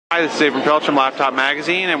Hi, this is Dave from Pelcham Laptop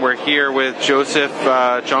Magazine, and we're here with Joseph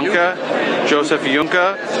Junka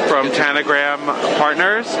from Tanagram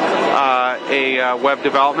Partners, a web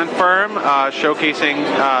development firm showcasing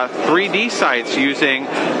 3D sites using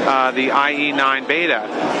the IE9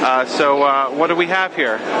 beta. So what do we have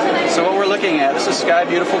here? So what we're looking at, this is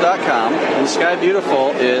SkyBeautiful.com, and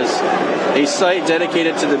SkyBeautiful is a site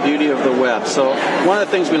dedicated to the beauty of the web. So one of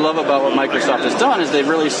the things we love about what Microsoft has done is they've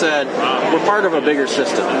really said, we're part of a bigger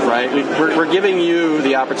system, right? We're giving you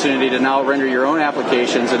the opportunity to now render your own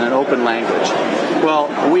applications in an open language.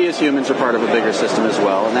 Well, we as humans are part of a bigger system as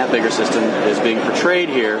well, and that bigger system is being portrayed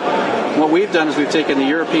here. What we've done is we've taken the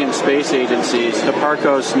European Space Agency's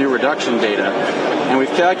Hipparcos new reduction data, and we've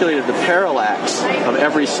calculated the parallax of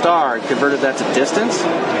every star and converted that to distance.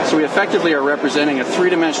 So we effectively are representing a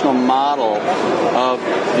three-dimensional model of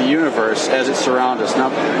the universe as it surrounds us. Now,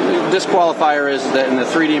 the disqualifier is that in the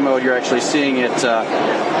 3D mode you're actually seeing it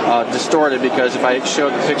distorted, because if I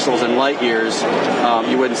showed the pixels in light years,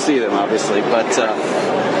 you wouldn't see them, obviously. But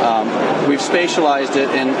we've spatialized it,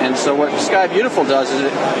 and so what SkyBeautiful does is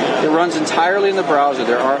it runs entirely in the browser.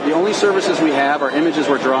 The only services we have are images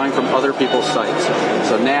we're drawing from other people's sites.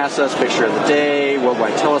 So NASA's Picture of the Day,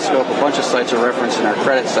 Worldwide Telescope, a bunch of sites are referenced in our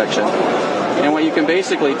credit section. And what you can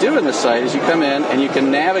basically do in the site is you come in and you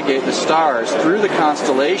can navigate the stars through the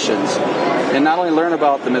constellations and not only learn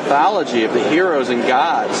about the mythology of the heroes and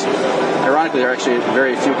gods. Ironically, there are actually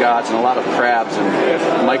very few gods and a lot of crabs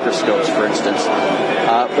and microscopes, for instance.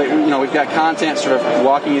 But we've got content sort of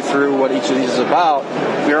walking you through what each of these is about.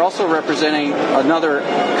 We are also representing another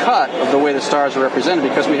cut of the way the stars are represented.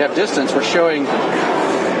 Because we have distance, we're showing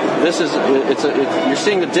you're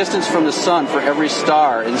seeing the distance from the sun for every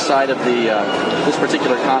star inside of this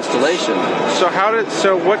particular constellation.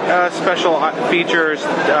 So what special features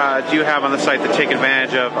do you have on the site that take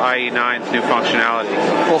advantage of IE9's new functionality?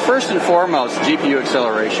 Well, first and foremost, GPU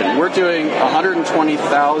acceleration. We're doing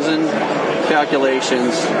 120,000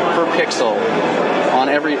 calculations per pixel on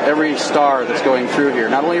every star that's going through here.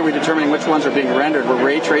 Not only are we determining which ones are being rendered, we're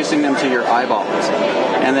ray tracing them to your eyeballs.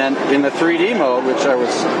 And then in the 3D mode, which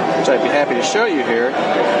I'd be happy to show you here,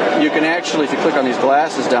 you can actually, if you click on these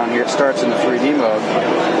glasses down here, it starts in the 3D mode.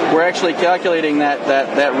 We're actually calculating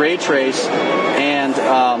that ray trace and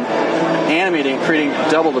animating, creating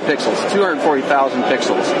double the pixels, 240,000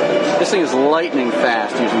 pixels. This thing is lightning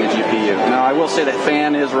fast using the GPU. Now, I will say that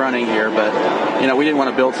fan is running here, but we didn't want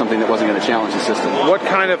to build something that wasn't going to challenge the system. What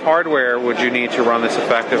kind of hardware would you need to run this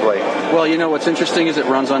effectively? Well, what's interesting is it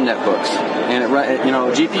runs on netbooks, and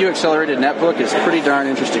GPU accelerated netbook is pretty darn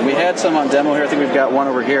interesting. We had some on demo here. I think we've got one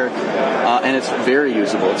over here, and it's very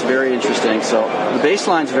usable. It's very interesting. So the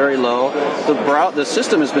baseline's very low. The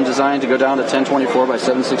system has been designed to go down to 1024 by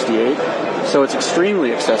 768, so it's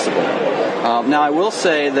extremely accessible. Now, I will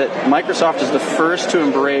say that Microsoft is the first to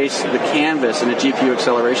embrace the canvas in a GPU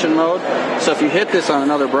acceleration mode. So if you hit this on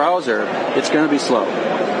another browser, it's going to be slow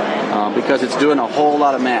because it's doing a whole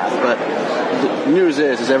lot of math. But the news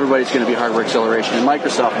is everybody's going to be hardware acceleration, and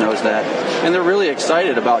Microsoft knows that. And they're really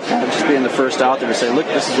excited about kind of just being the first out there to say, look,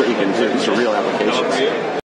 this is what you can do. These are real applications.